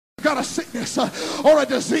got a sickness or a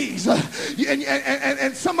disease,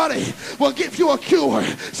 and somebody will give you a cure,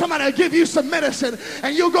 somebody will give you some medicine,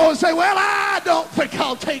 and you'll go and say, well, I don't think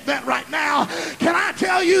I'll take that right now. Can I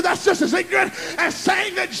tell you that's just as ignorant as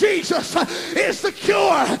saying that Jesus is the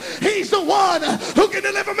cure? He's the one who can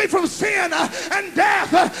deliver me from sin and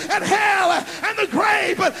death and hell and the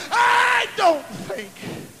grave, but I don't think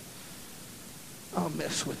I'll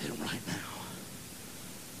mess with him right now.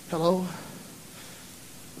 Hello?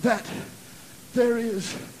 That there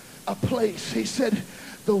is a place, he said,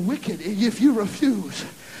 the wicked, if you refuse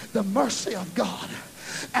the mercy of God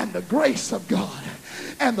and the grace of God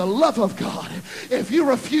and the love of God, if you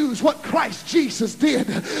refuse what Christ Jesus did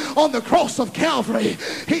on the cross of Calvary,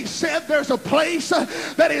 he said there's a place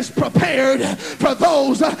that is prepared for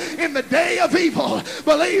those in the day of evil.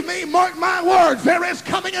 Believe me, mark my words, there is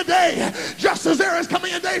coming a day, just as there is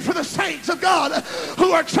coming a day for the saints of God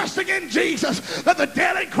who are trusting in Jesus, that the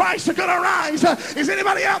dead in Christ are going to rise. Is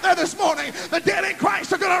anybody out there this morning? The dead in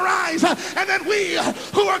Christ are going to rise, and then we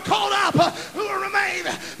who are caught up, who will remain,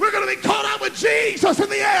 we're going to be caught up with Jesus in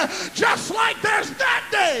the air, just like there's that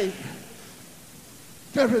day.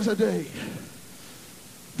 There is a day.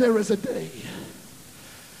 There is a day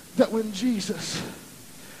that when Jesus,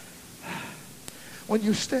 when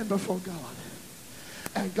you stand before God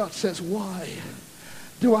and God says, why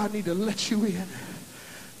do I need to let you in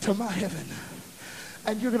to my heaven?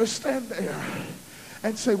 And you're going to stand there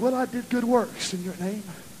and say, well, I did good works in your name.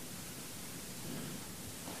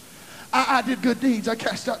 I did good deeds. I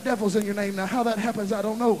cast out devils in your name. Now, how that happens, I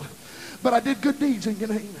don't know. But I did good deeds in your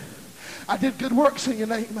name. I did good works in your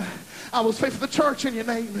name. I was faithful to the church in your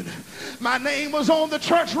name. And my name was on the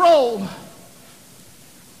church roll.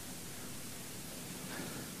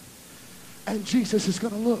 And Jesus is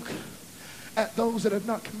going to look at those that have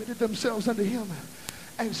not committed themselves unto him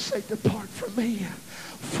and say, depart from me,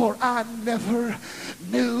 for I never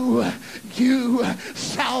knew you.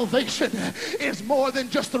 Salvation is more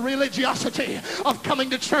than just the religiosity of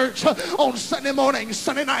coming to church on Sunday mornings,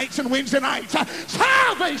 Sunday nights, and Wednesday nights.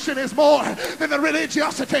 Salvation is more than the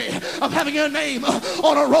religiosity of having your name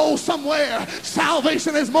on a roll somewhere.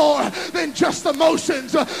 Salvation is more than just the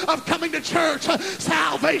motions of coming to church.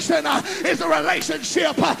 Salvation is a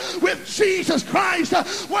relationship with Jesus Christ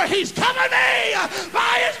where he's covered me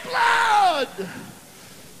by his blood.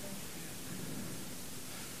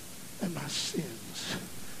 And my sins.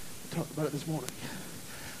 We talked about it this morning.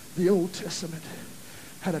 The Old Testament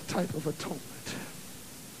had a type of atonement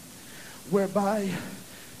whereby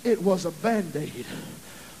it was a band-aid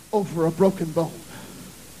over a broken bone.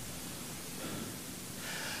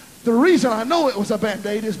 The reason I know it was a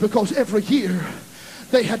band-aid is because every year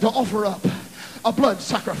they had to offer up a blood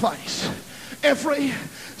sacrifice. Every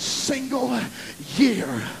single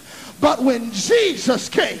year. But when Jesus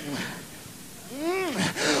came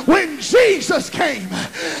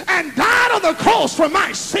and died on the cross for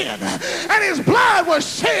my sin, and his blood was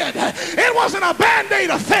shed, it wasn't a band-aid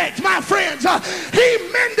effect, my friends. He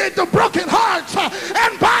mended the broken hearts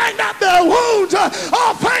and bind up their wounds.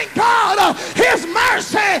 Oh, thank God, his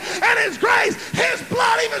mercy and his grace, his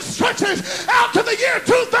blood even stretches out to the year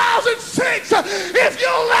 2006 if you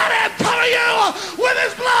let him cover you with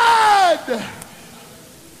his blood.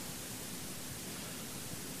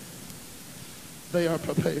 They are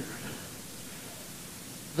prepared.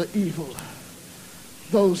 The evil,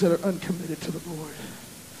 those that are uncommitted to the Lord,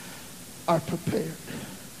 are prepared.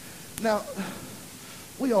 Now,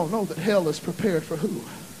 we all know that hell is prepared for who?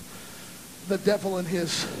 The devil and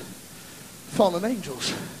his fallen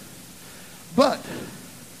angels. But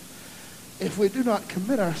if we do not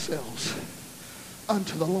commit ourselves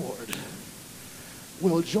unto the Lord,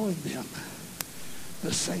 we'll join them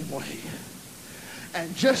the same way.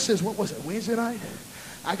 And just as, what was it, Wednesday night?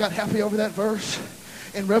 I got happy over that verse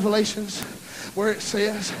in Revelations where it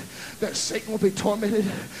says that Satan will be tormented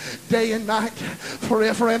day and night,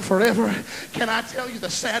 forever and forever. Can I tell you the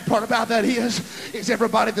sad part about that is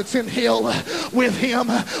everybody that's in hell with him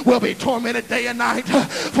will be tormented day and night,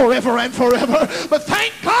 forever and forever. But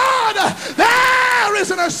thank God there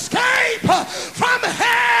is an escape from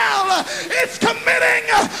hell. It's committing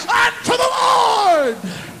unto the Lord.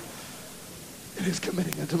 It is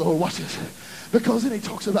committing unto the Lord. Watch this. Because then he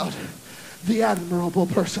talks about the admirable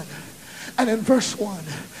person. And in verse 1,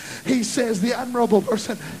 he says the admirable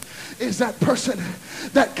person is that person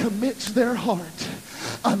that commits their heart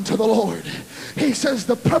unto the Lord. He says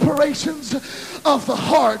the preparations of the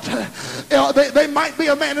heart, they might be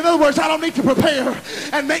a man. In other words, I don't need to prepare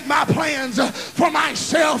and make my plans for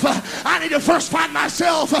myself. I need to first find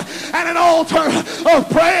myself at an altar of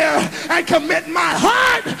prayer and commit my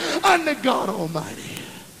heart unto God Almighty.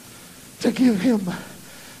 to give him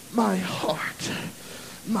my heart,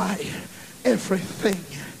 my everything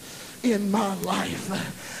in my life.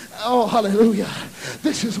 Oh, hallelujah.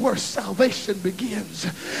 This is where salvation begins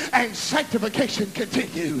and sanctification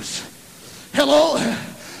continues. Hello?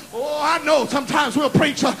 Oh, I know sometimes we'll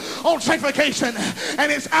preach on sanctification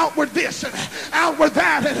and it's outward this and outward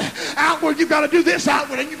that and outward you got to do this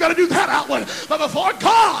outward and you got to do that outward. But before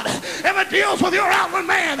God ever deals with your outward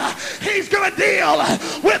man, he's going to deal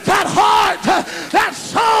with that heart, that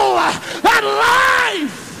soul, that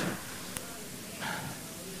life.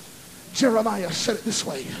 Jeremiah said it this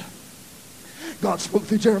way. God spoke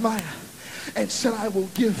through Jeremiah and said, I will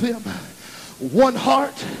give them one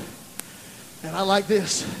heart. And I like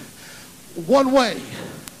this. One way.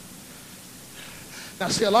 Now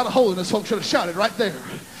see, a lot of holiness folks should have shouted right there.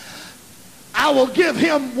 I will give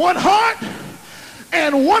him one heart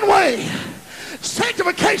and one way.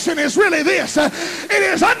 Sanctification is really this. It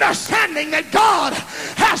is understanding that God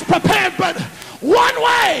has prepared but one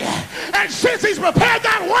way. And since he's prepared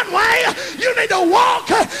that one way, you need to walk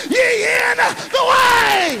ye in the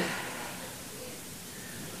way.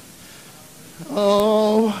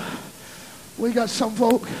 Oh, we got some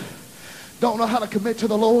folk don't know how to commit to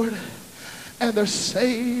the Lord, and they're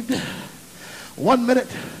saved 1 minute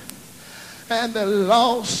and they're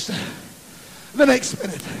lost the next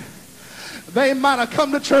minute. They might have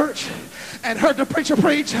come to church and heard the preacher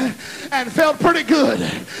preach and felt pretty good,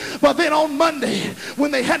 but then on Monday when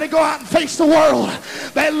they had to go out and face the world,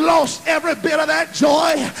 they lost every bit of that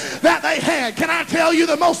joy that they had. Can I tell you,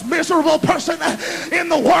 the most miserable person in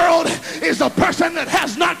the world is the person that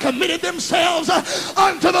has not committed themselves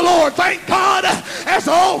unto the Lord. Thank God, as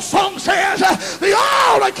the old song says, the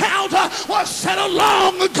old account was settled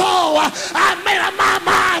long ago. I made up my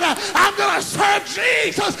mind, I'm going to serve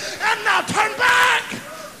Jesus and not turn back.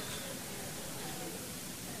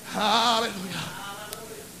 Hallelujah.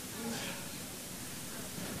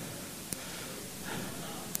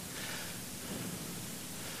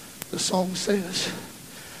 The song says,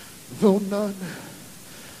 though none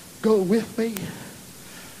go with me.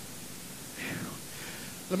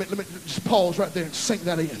 Let me just pause right there and sink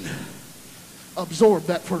that in. Absorb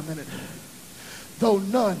that for a minute. Though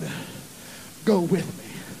none go with me.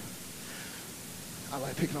 I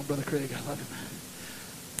like picking on Brother Craig. I love him.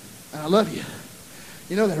 And I love you.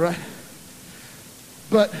 You know that, right?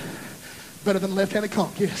 But better than left-handed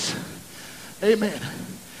conk, yes. Amen.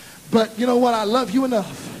 But you know what? I love you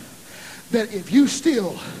enough that if you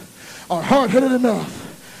still are hard-headed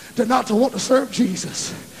enough to not to want to serve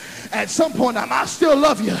Jesus, at some point I might still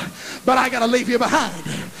love you, but I got to leave you behind.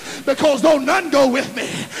 Because though none go with me,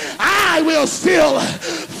 I will still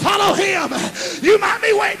follow him. You might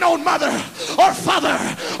be waiting on mother or father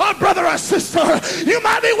or brother or sister. You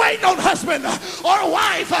might be waiting on husband or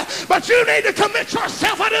wife, but you need to commit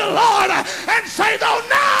yourself unto the Lord and say, though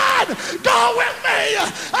none go with me,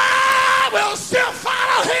 I will still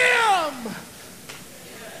follow him.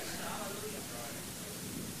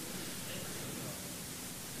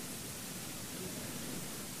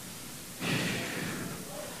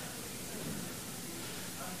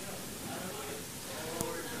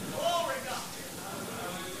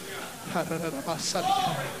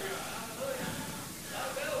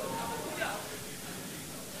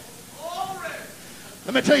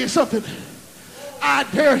 Let me tell you something. I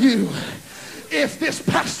dare you, if this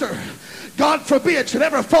pastor, God forbid, should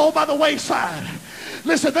ever fall by the wayside.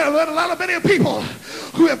 Listen, there are a lot of many people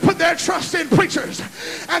who have put their trust in preachers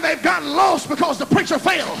and they've gotten lost because the preacher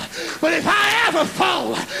failed. But if I ever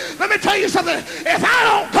fall, let me tell you something. If I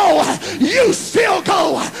don't go, you still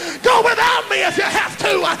go. Go without me if you have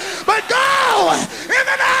to, but go in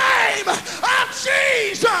the name of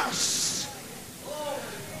Jesus.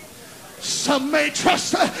 Some may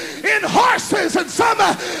trust in horses and some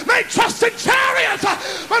may trust in chariots,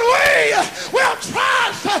 but we will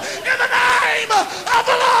trust in the name of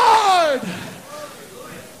the Lord.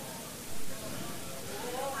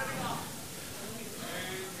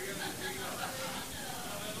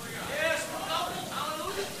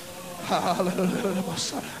 Hallelujah.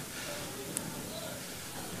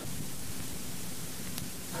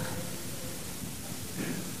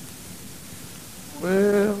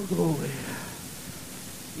 Well, glory.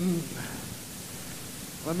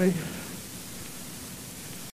 Let me